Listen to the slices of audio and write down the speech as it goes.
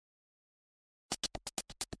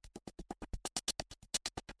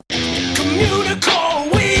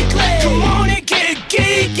Communicore Weekly. Come on and get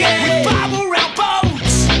geeky. We bob around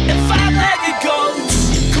boats and five-legged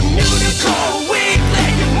goats. Communicore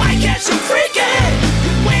Weekly. You might catch some freaking.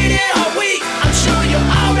 You waited all week. I'm sure you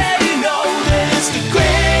already know that it's the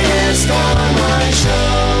greatest online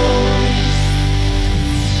show.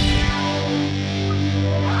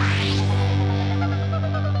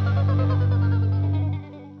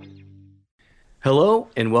 Hello,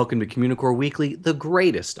 and welcome to Communicore Weekly, the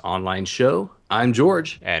greatest online show. I'm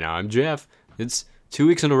George. And I'm Jeff. It's 2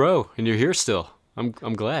 weeks in a row, and you're here still. I'm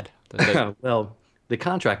glad. Well, the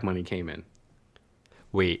contract money came in.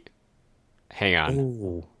 Wait, hang on.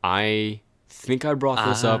 Ooh. I think I brought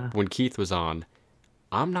this up when Keith was on.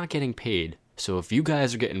 I'm not getting paid, so if you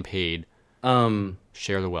guys are getting paid,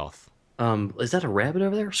 share the wealth. Is that a rabbit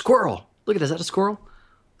over there? Squirrel! Look at that, is that a squirrel?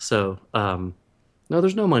 So, no,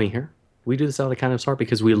 there's no money here. We do this out of the kindness of heart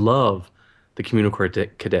because we love the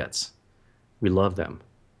Communicore cadets. We love them.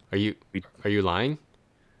 Are you lying?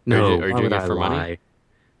 No, are you doing it for money?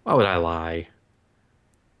 Why would I lie?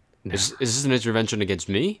 No. Is this an intervention against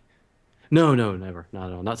me? No, never.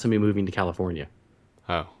 Not at all. Not somebody moving to California.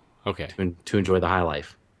 Oh, okay. To enjoy the high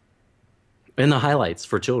life. And the highlights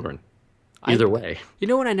for children. Either way. You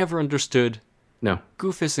know what I never understood? No.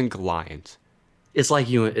 Goofus and Goliath. It's like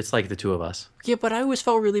you. It's like the two of us. Yeah, but I always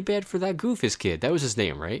felt really bad for that Goofus kid. That was his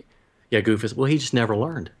name, right? Yeah, Goofus. Well, he just never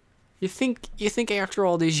learned. You think after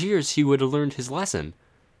all these years he would have learned his lesson?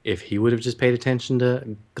 If he would have just paid attention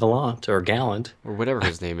to Gallant or whatever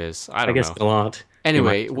his name is, I don't know. I guess Gallant.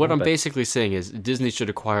 Anyway, what I'm basically saying is Disney should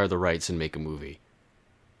acquire the rights and make a movie.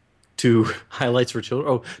 To highlights for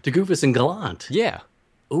children. Oh, to Goofus and Gallant. Yeah.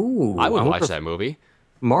 Ooh, I would watch that movie.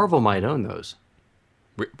 Marvel might own those.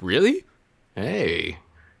 Really? Hey, you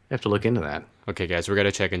have to look into that. Okay, guys, we're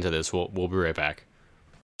gonna check into this. We'll be right back.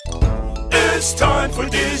 It's time for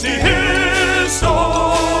Disney History.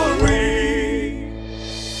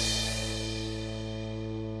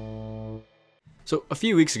 So a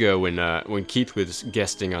few weeks ago, when Keith was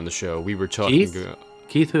guesting on the show, we were talking.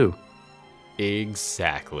 Keith who?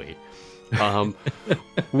 Exactly.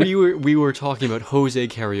 We were talking about Jose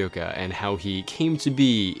Carioca and how he came to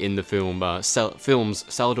be in the films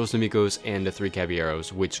Saludos Amigos and the Three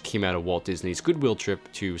Caballeros, which came out of Walt Disney's goodwill trip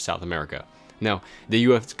to South America. Now, the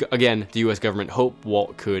U.S. government hoped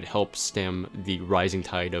Walt could help stem the rising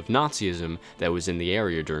tide of Nazism that was in the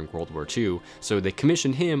area during World War II, so they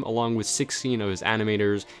commissioned him along with 16 of his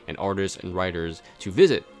animators and artists and writers to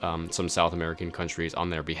visit some South American countries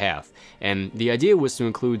on their behalf. And the idea was to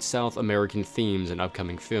include South American themes in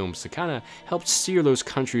upcoming films to kind of help steer those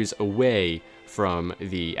countries away from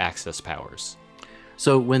the Axis powers.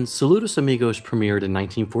 So when Saludos Amigos premiered in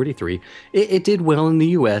 1943, it did well in the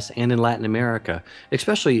U.S. and in Latin America,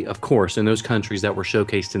 especially, of course, in those countries that were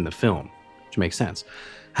showcased in the film, which makes sense.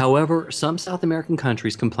 However, some South American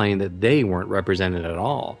countries complained that they weren't represented at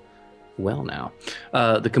all. Well, now.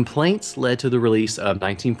 The complaints led to the release of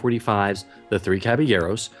 1945's The Three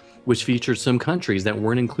Caballeros, which featured some countries that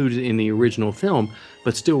weren't included in the original film,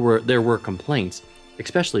 but there were complaints,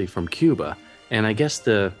 especially from Cuba. And I guess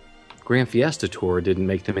the Grand Fiesta Tour didn't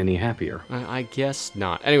make them any happier. I guess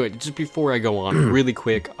not. Anyway, just before I go on, really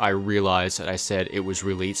quick, I realized that I said it was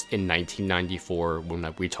released in 1994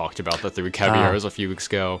 when we talked about the Three Caballeros a few weeks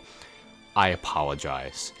ago. I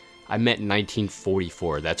apologize. I meant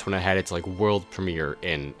 1944. That's when I had its world premiere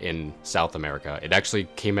in South America. It actually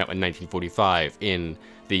came out in 1945 in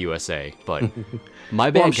the USA, but my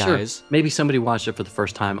bad, guys. Sure. Maybe somebody watched it for the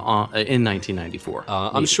first time in 1994.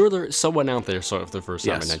 I'm sure there's someone out there saw it for the first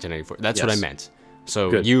time in 1994. That's what I meant. So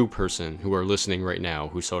Good. You person who are listening right now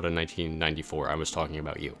who saw it in 1994, I was talking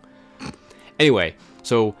about you. Anyway,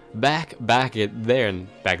 so back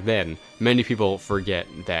then, many people forget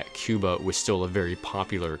that Cuba was still a very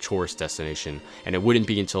popular tourist destination, and it wouldn't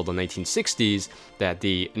be until the 1960s that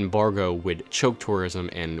the embargo would choke tourism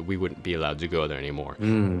and we wouldn't be allowed to go there anymore.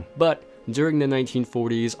 But during the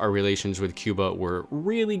 1940s, our relations with Cuba were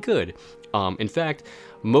really good. In fact,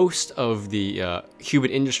 most of the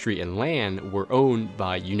Cuban industry and land were owned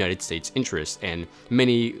by United States interests, and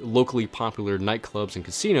many locally popular nightclubs and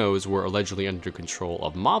casinos were allegedly under control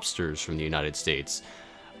of mobsters from the United States.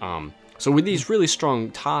 So with these really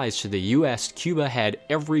strong ties to the U.S., Cuba had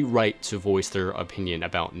every right to voice their opinion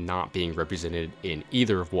about not being represented in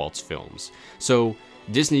either of Walt's films. So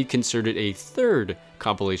Disney considered a third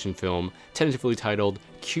compilation film, tentatively titled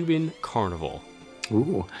Cuban Carnival.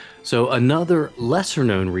 Ooh. So another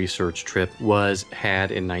lesser-known research trip was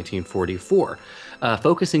had in 1944,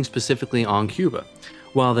 focusing specifically on Cuba,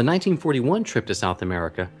 while the 1941 trip to South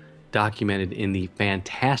America, documented in the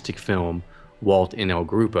fantastic film Walt and El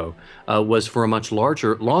Grupo, was for a much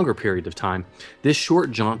longer period of time. This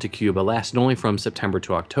short jaunt to Cuba lasted only from September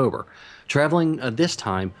to October. Traveling this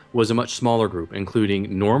time was a much smaller group,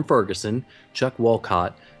 including Norm Ferguson, Chuck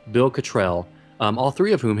Walcott, Bill Cottrell, all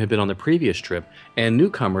three of whom had been on the previous trip, and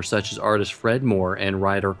newcomers such as artist Fred Moore and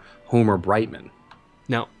writer Homer Brightman.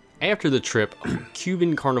 Now, after the trip,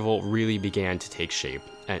 Cuban Carnival really began to take shape.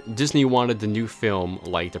 And Disney wanted the new film,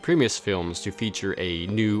 like the previous films, to feature a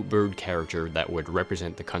new bird character that would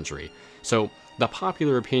represent the country. So the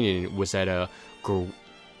popular opinion was that a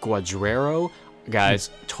Guajarero,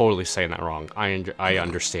 guys, totally saying that wrong. I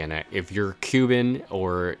understand that. If you're Cuban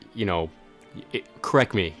or,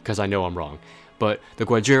 correct me, because I know I'm wrong. But the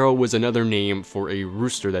Guajiro was another name for a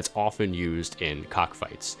rooster that's often used in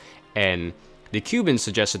cockfights. And the Cubans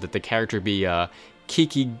suggested that the character be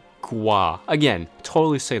Kiki Gua. Again,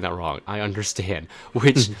 totally saying that wrong. I understand.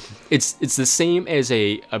 Which it's the same as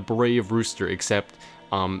a brave rooster, except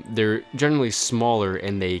they're generally smaller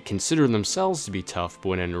and they consider themselves to be tough,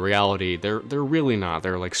 but in reality they're really not.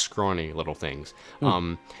 They're like scrawny little things.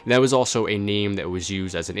 That was also a name that was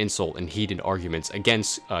used as an insult in heated arguments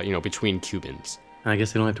against between Cubans. I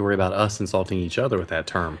guess they don't have to worry about us insulting each other with that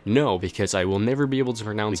term. No, because I will never be able to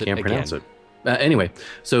pronounce it again. You can't pronounce it. Anyway,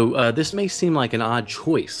 so this may seem like an odd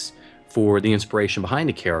choice for the inspiration behind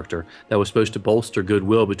a character that was supposed to bolster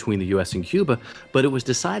goodwill between the U.S. and Cuba, but it was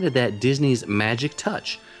decided that Disney's magic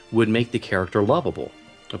touch would make the character lovable,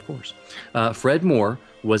 of course. Fred Moore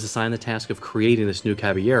was assigned the task of creating this new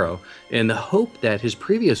Caballero in the hope that his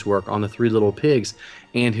previous work on the Three Little Pigs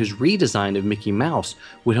and his redesign of Mickey Mouse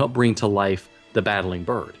would help bring to life the battling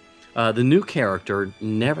bird. The new character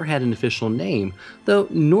never had an official name, though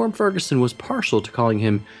Norm Ferguson was partial to calling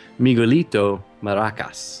him Miguelito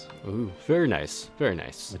Maracas. Ooh, very nice, very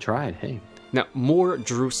nice. I tried, hey. Now, Moore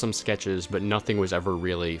drew some sketches, but nothing was ever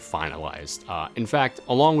really finalized. In fact,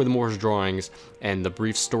 along with Moore's drawings and the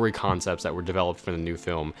brief story concepts that were developed for the new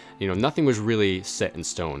film, nothing was really set in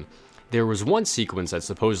stone. There was one sequence that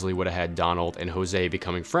supposedly would have had Donald and Jose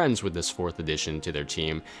becoming friends with this fourth addition to their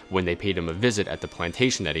team when they paid him a visit at the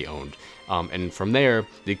plantation that he owned. And from there,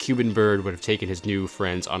 the Cuban bird would have taken his new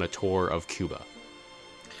friends on a tour of Cuba.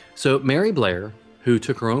 So Mary Blair, who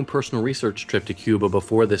took her own personal research trip to Cuba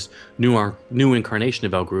before this new incarnation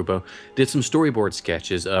of El Grupo, did some storyboard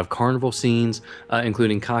sketches of carnival scenes,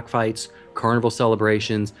 including cockfights, carnival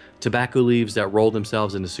celebrations, tobacco leaves that rolled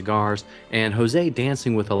themselves into cigars, and Jose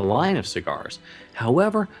dancing with a line of cigars.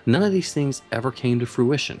 However, none of these things ever came to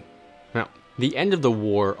fruition. Now, the end of the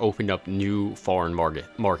war opened up new foreign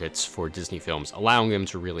markets for Disney films, allowing them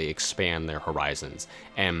to really expand their horizons.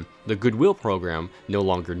 And the Goodwill program, no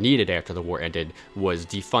longer needed after the war ended, was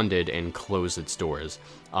defunded and closed its doors.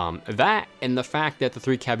 That and the fact that the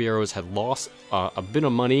Three Caballeros had lost a bit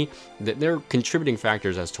of money, they're contributing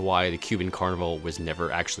factors as to why the Cuban Carnival was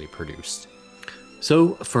never actually produced.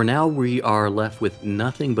 So for now, we are left with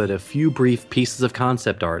nothing but a few brief pieces of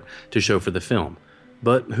concept art to show for the film.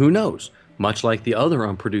 But who knows? Much like the other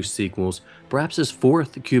unproduced sequels, perhaps his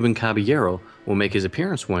fourth Cuban Caballero will make his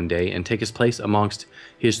appearance one day and take his place amongst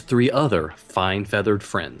his three other fine-feathered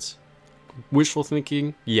friends. Wishful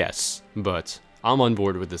thinking? Yes, but I'm on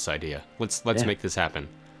board with this idea. Let's make this happen.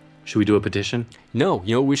 Should we do a petition? No,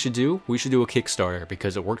 you know what we should do? We should do a Kickstarter,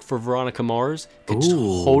 because it worked for Veronica Mars. It could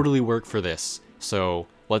totally work for this. So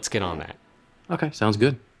let's get on that. Okay, sounds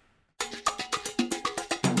good.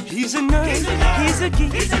 He's a nerd, he's a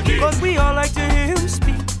geek, but we all like to hear him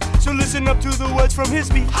speak. So listen up to the words from his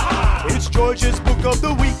speech. It's George's Book of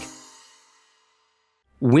the Week.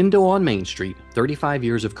 Window on Main Street, 35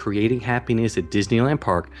 Years of Creating Happiness at Disneyland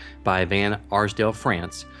Park by Van Arsdale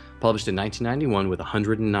Frances, published in 1991 with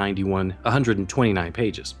 129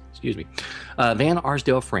 pages. Van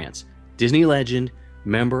Arsdale Frances, Disney legend,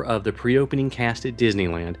 member of the pre-opening cast at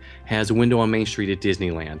Disneyland, has a window on Main Street at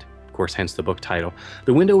Disneyland. Of course, hence the book title.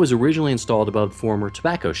 The window was originally installed above the former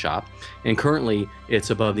tobacco shop, and currently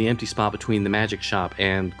it's above the empty spot between the Magic Shop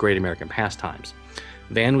and Great American Pastimes.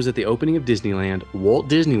 Van was at the opening of Disneyland, Walt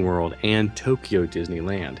Disney World, and Tokyo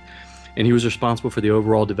Disneyland, and he was responsible for the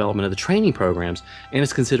overall development of the training programs and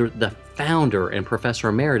is considered the founder and professor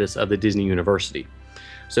emeritus of the Disney University.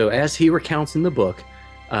 So as he recounts in the book,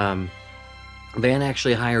 Van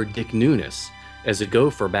actually hired Dick Nunis as a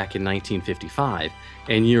gopher back in 1955,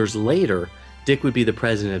 and years later, Dick would be the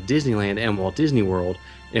president of Disneyland and Walt Disney World,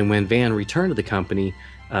 and when Van returned to the company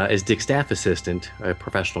as Dick's staff assistant, a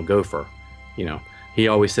professional gopher, he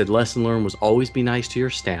always said lesson learned was always be nice to your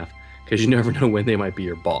staff, because you never know when they might be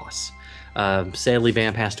your boss. Sadly,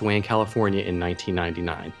 Van passed away in California in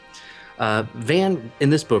 1999. Van, in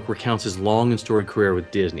this book, recounts his long and storied career with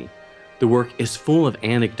Disney. The work is full of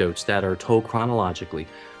anecdotes that are told chronologically,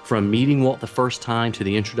 from meeting Walt the first time to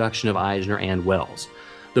the introduction of Eisner and Wells.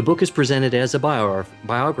 The book is presented as a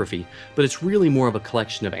biography, but it's really more of a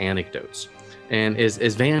collection of anecdotes. And as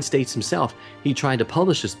Van states himself, he tried to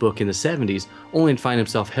publish this book in the 70s, only to find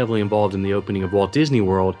himself heavily involved in the opening of Walt Disney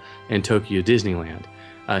World and Tokyo Disneyland.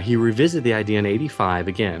 He revisited the idea in '85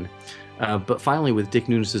 again, but finally, with Dick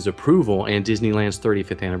Nunes's approval and Disneyland's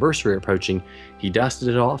 35th anniversary approaching, he dusted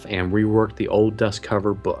it off and reworked the old dust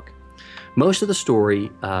cover book. Most of the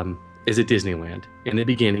story is at Disneyland. In the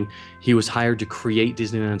beginning, he was hired to create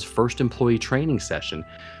Disneyland's first employee training session,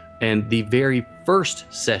 and the very first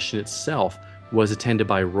session itself was attended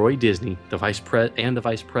by Roy Disney, the vice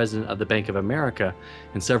president of the Bank of America,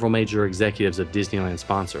 and several major executives of Disneyland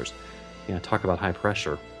sponsors. Yeah, talk about high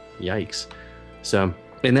pressure. Yikes. So,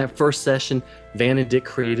 in that first session, Van and Dick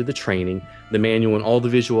created the training, the manual, and all the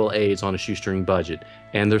visual aids on a shoestring budget,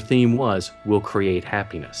 and their theme was, "We'll create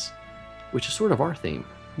happiness," which is sort of our theme.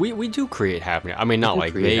 We do create happiness. I mean, not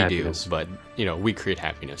like they happiness. Do, but, we create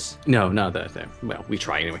happiness. No, not that. Well, we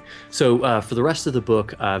try anyway. So for the rest of the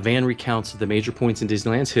book, Van recounts the major points in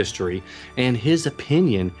Disneyland's history and his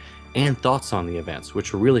opinion and thoughts on the events,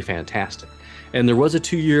 which were really fantastic. And there was a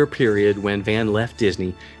 2-year period when Van left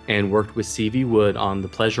Disney and worked with C.V. Wood on the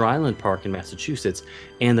Pleasure Island Park in Massachusetts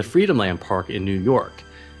and the Freedomland Park in New York.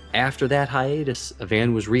 After that hiatus,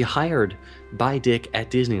 Van was rehired by Dick at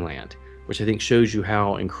Disneyland, which I think shows you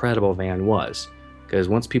how incredible Van was. Because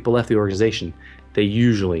once people left the organization, they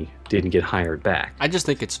usually didn't get hired back. I just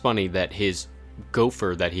think it's funny that his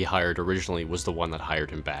gopher that he hired originally was the one that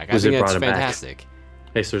hired him back. I Was think it brought that's him back? fantastic.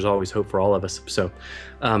 Hey, so there's always hope for all of us. So,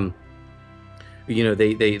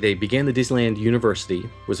 they began the Disneyland University,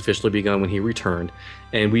 was officially begun when he returned,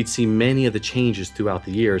 and we'd see many of the changes throughout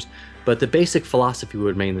the years, but the basic philosophy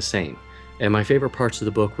would remain the same. And my favorite parts of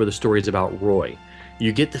the book were the stories about Roy.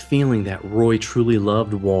 You get the feeling that Roy truly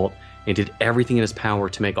loved Walt and did everything in his power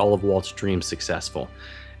to make all of Walt's dreams successful.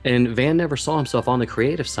 And Van never saw himself on the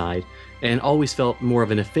creative side and always felt more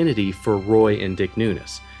of an affinity for Roy and Dick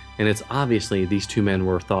Nunes. And it's obviously these two men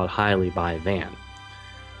were thought highly by Van.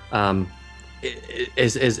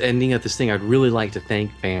 As ending of this thing, I'd really like to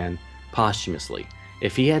thank Van posthumously.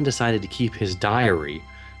 If he hadn't decided to keep his diary,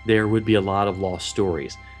 there would be a lot of lost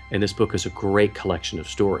stories. And this book is a great collection of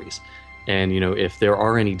stories. And, if there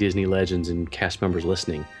are any Disney legends and cast members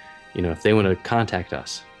listening, if they want to contact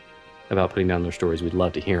us about putting down their stories, we'd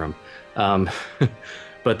love to hear them.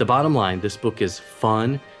 But the bottom line, this book is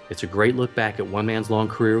fun. It's a great look back at one man's long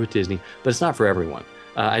career with Disney, but it's not for everyone.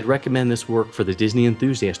 I'd recommend this work for the Disney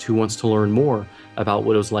enthusiast who wants to learn more about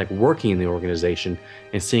what it was like working in the organization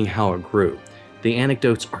and seeing how it grew. The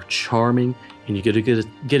anecdotes are charming, and you get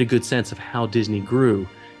a good sense of how Disney grew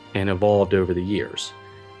and evolved over the years.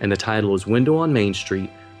 And the title is Window on Main Street,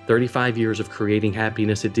 35 Years of Creating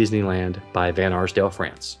Happiness at Disneyland by Van Arsdale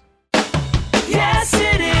Frances. Yes,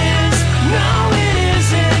 it is. No, it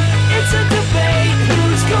isn't. It's a debate.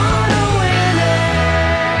 Who's gonna win it?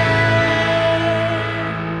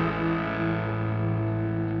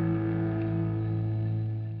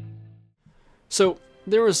 So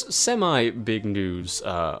there was semi-big news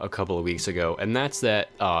a couple of weeks ago, and that's that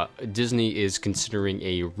Disney is considering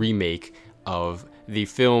a remake of the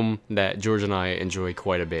film that George and I enjoy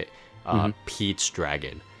quite a bit, Pete's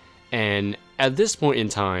Dragon. And at this point in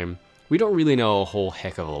time, we don't really know a whole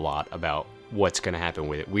heck of a lot about what's going to happen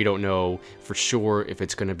with it. We don't know for sure if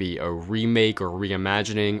it's going to be a remake or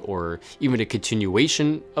reimagining or even a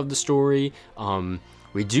continuation of the story.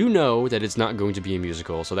 We do know that it's not going to be a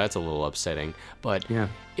musical, so that's a little upsetting. But yeah,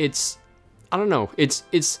 I don't know,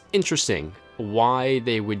 it's interesting why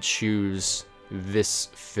they would choose this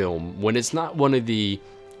film when it's not one of the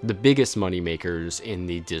biggest money makers in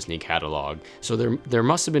the Disney catalog. So there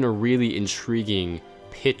must have been a really intriguing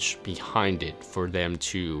pitch behind it for them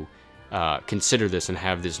to consider this and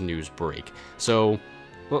have this news break. So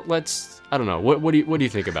I don't know. What do you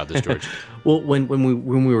think about this, George? Well, when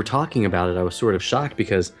we were talking about it, I was sort of shocked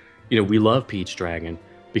because we love Pete's Dragon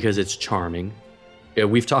because it's charming.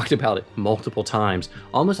 We've talked about it multiple times,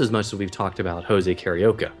 almost as much as we've talked about Jose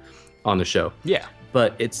Carioca on the show. Yeah.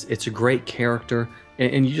 But it's a great character,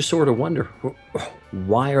 and you just sort of wonder,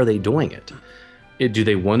 why are they doing it? Do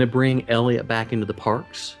they want to bring Elliot back into the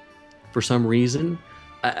parks for some reason?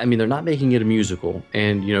 I mean, they're not making it a musical,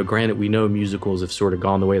 and granted, we know musicals have sort of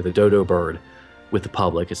gone the way of the dodo bird with the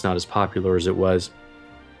public. It's not as popular as it was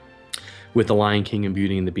with The Lion King and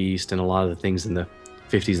Beauty and the Beast and a lot of the things in the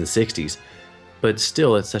 50s and 60s. But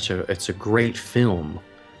still, it's a great film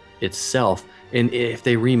itself. And if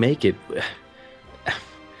they remake it,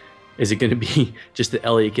 Is it going to be just that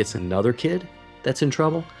Elliot gets another kid that's in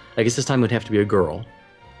trouble? I guess this time it would have to be a girl.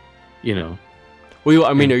 Well,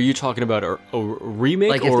 I mean, are you talking about a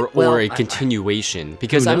remake or a continuation?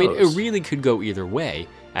 Because, I mean, it really could go either way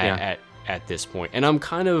at this point. And I'm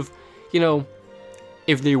kind of,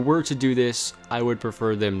 if they were to do this, I would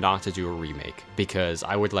prefer them not to do a remake because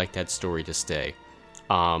I would like that story to stay.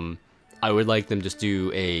 I would like them to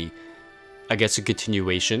do a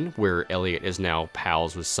continuation where Elliot is now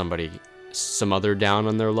pals with some other down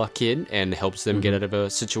on their luck kid and helps them get out of a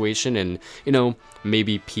situation. And,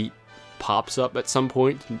 maybe Pete pops up at some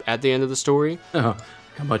point at the end of the story. A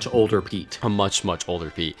much older Pete. A much, much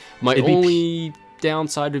older Pete. My only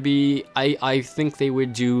downside would be I think they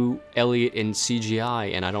would do Elliot in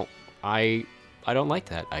CGI, and I don't like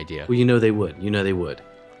that idea. Well, they would.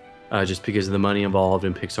 Just because of the money involved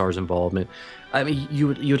and Pixar's involvement. I mean,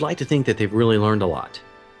 you'd like to think that they've really learned a lot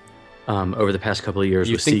over the past couple of years.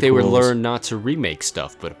 You think they would learn not to remake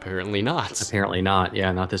stuff, but apparently not. Apparently not.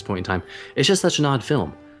 Yeah, not at this point in time. It's just such an odd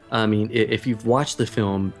film. I mean, if you've watched the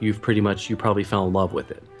film, you probably fell in love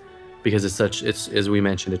with it because it's as we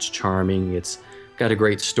mentioned, it's charming. It's got a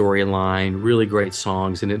great storyline, really great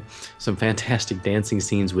songs, and some fantastic dancing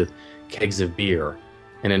scenes with kegs of beer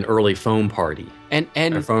and an early foam party and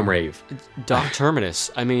foam rave. Doc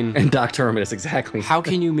Terminus. I mean, and Doc Terminus, exactly. How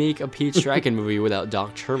can you make a Pete's Dragon movie without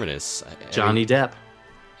Doc Terminus? Johnny Depp.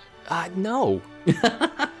 No.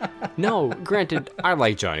 No. Granted, I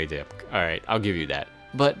like Johnny Depp. All right, I'll give you that.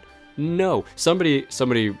 But no, somebody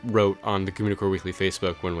wrote on the Communicore Weekly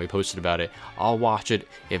Facebook when we posted about it, I'll watch it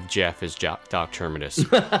if Jeff is Doc Terminus.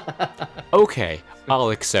 Okay, I'll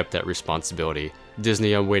accept that responsibility.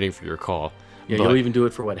 Disney, I'm waiting for your call. Yeah, you'll even do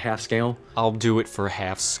it for what, half scale? I'll do it for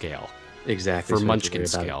half scale. Exactly. For Munchkin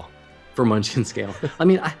scale. For Munchkin scale. I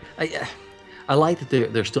mean, I like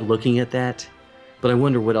that they're still looking at that, but I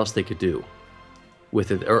wonder what else they could do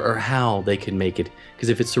with it, or how they can make it. Because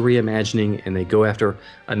if it's a reimagining and they go after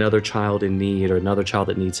another child in need or another child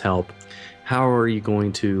that needs help, how are you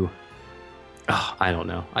going to... I don't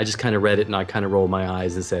know. I just kind of read it and I kind of rolled my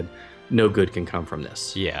eyes and said, no good can come from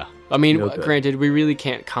this. Yeah. I mean, granted, we really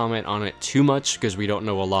can't comment on it too much because we don't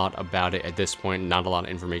know a lot about it at this point. Not a lot of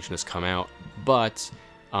information has come out. But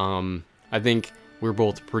I think we're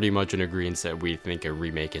both pretty much in agreement that we think a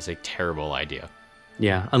remake is a terrible idea.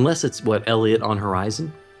 Yeah, unless it's, Elliot on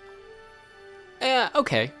Horizon?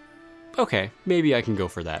 Okay. Maybe I can go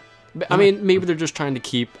for that. I mean, maybe they're just trying to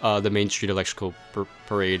keep the Main Street Electrical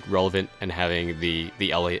Parade relevant and having the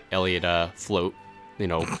Elliot float,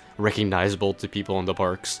 recognizable to people in the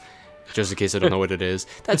parks, just in case I don't know what it is.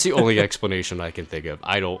 That's the only explanation I can think of.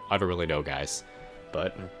 I don't really know, guys.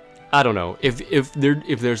 But I don't know. If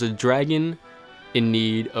there's a dragon in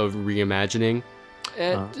need of reimagining,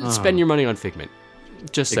 spend your money on Figment.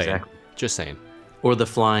 Just saying. Exactly. Just saying. Or the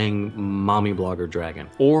flying mommy blogger dragon.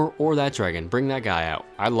 Or that dragon. Bring that guy out.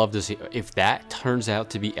 I'd love to see. If that turns out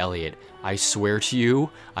to be Elliot, I swear to you,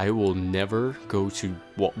 I will never go to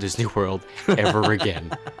Walt Disney World ever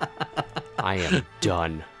again. I am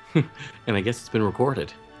done. And I guess it's been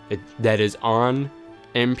recorded. That is on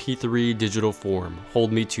MP3 digital form.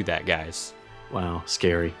 Hold me to that, guys. Wow.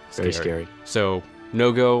 Scary. Very scary. So,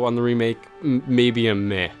 no go on the remake. Maybe a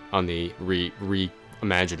meh on the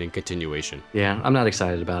reimagining continuation. Yeah, I'm not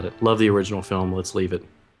excited about it. Love the original film. Let's leave it.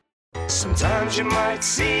 Sometimes you might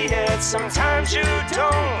see it, sometimes you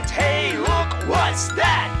don't. Hey, look, what's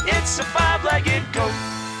that? It's a five-legged goat.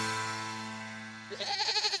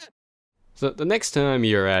 So the next time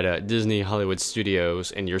you're at Disney Hollywood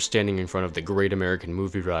Studios and you're standing in front of the Great American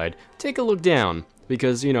Movie Ride, take a look down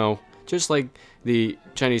because, just like the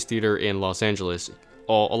Chinese theater in Los Angeles,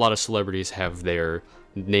 a lot of celebrities have their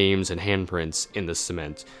names and handprints in the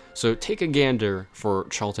cement. So take a gander for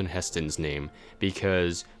Charlton Heston's name,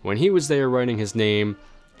 because when he was there writing his name,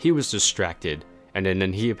 he was distracted, and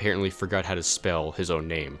then he apparently forgot how to spell his own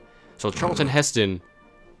name. So Charlton Heston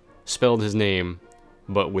spelled his name,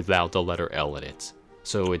 but without the letter L in it.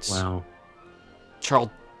 So it's... Wow.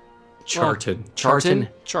 Charlton Heston.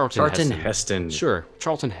 Sure, Charlton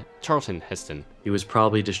Heston. He was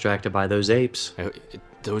probably distracted by those apes.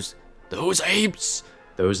 Those apes!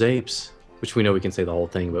 Those apes. Which we know we can say the whole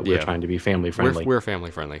thing, but we're trying to be family friendly. We're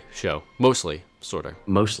family friendly show. Mostly, sort of.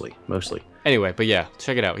 Mostly. Anyway, but yeah,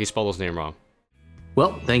 check it out. He spelled his name wrong.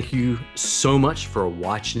 Well, thank you so much for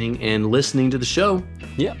watching and listening to the show.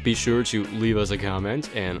 Yeah, be sure to leave us a comment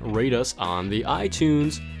and rate us on the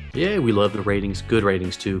iTunes. Yeah, we love the ratings. Good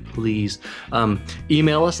ratings, too. Please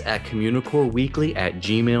email us at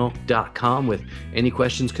communicoreweekly@gmail.com with any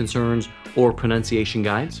questions, concerns, or pronunciation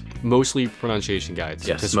guides. Mostly pronunciation guides.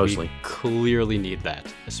 Yes, mostly. We clearly need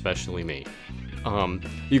that, especially me.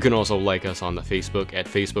 You can also like us on the Facebook at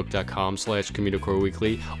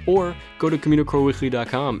facebook.com/CommunicoreWeekly, or go to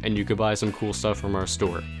CommunicoreWeekly.com and you can buy some cool stuff from our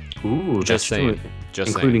store. Ooh, just saying.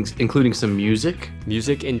 Including some music.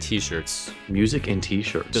 Music and t-shirts. Music and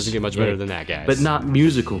t-shirts. Doesn't get much better than that, guys. But not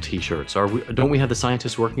musical t-shirts. Don't we have the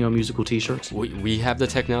scientists working on musical t-shirts? We have the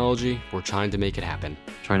technology. We're trying to make it happen.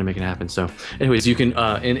 So, anyways, you can,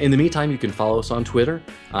 in the meantime, you can follow us on Twitter.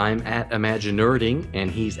 I'm at Imaginerding,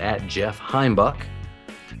 and he's at Jeff Heimbuck.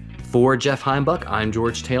 For Jeff Heimbuck, I'm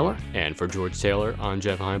George Taylor. And for George Taylor, I'm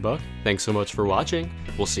Jeff Heimbuck. Thanks so much for watching.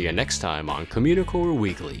 We'll see you next time on Communicore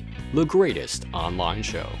Weekly, the greatest online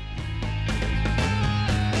show.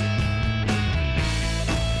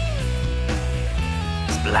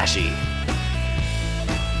 Splashy.